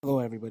Hello,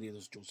 everybody.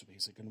 This is Joseph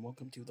Basic, and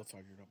welcome to the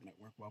Fired Up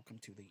Network. Welcome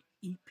to the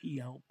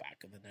EPL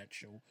Back of the Net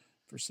show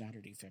for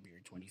Saturday,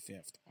 February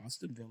 25th.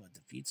 Aston Villa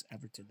defeats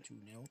Everton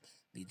 2-0.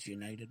 Leeds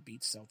United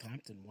beats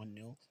Southampton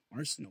 1-0.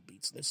 Arsenal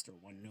beats Leicester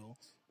 1-0.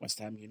 West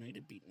Ham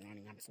United beat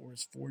Nottingham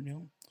Forest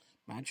 4-0.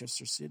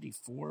 Manchester City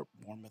 4,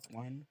 Bournemouth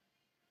 1.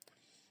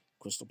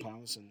 Crystal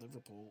Palace and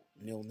Liverpool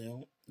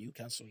 0-0.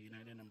 Newcastle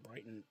United and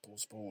Brighton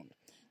postponed.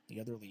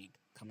 The other league,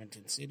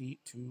 Coventry City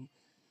 2,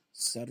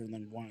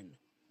 Sunderland 1.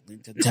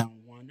 Linton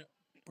Town 1,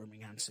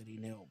 Birmingham City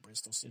 0,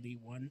 Bristol City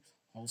 1,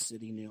 Hull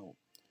City 0,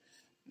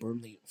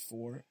 Burnley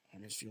 4,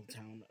 Huddersfield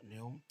Town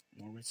 0,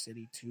 Norwich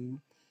City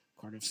 2,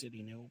 Cardiff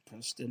City 0,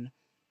 Preston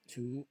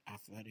 2,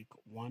 Athletic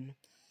 1,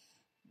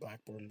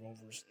 Blackburn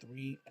Rovers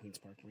 3, Queen's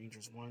Park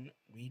Rangers 1,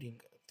 Reading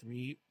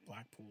 3,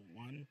 Blackpool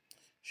 1,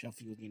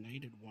 Sheffield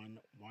United 1,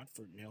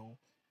 Watford 0,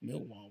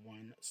 Millwall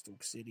 1,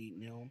 Stoke City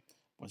 0,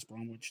 West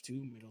Bromwich 2,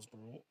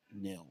 Middlesbrough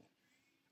 0.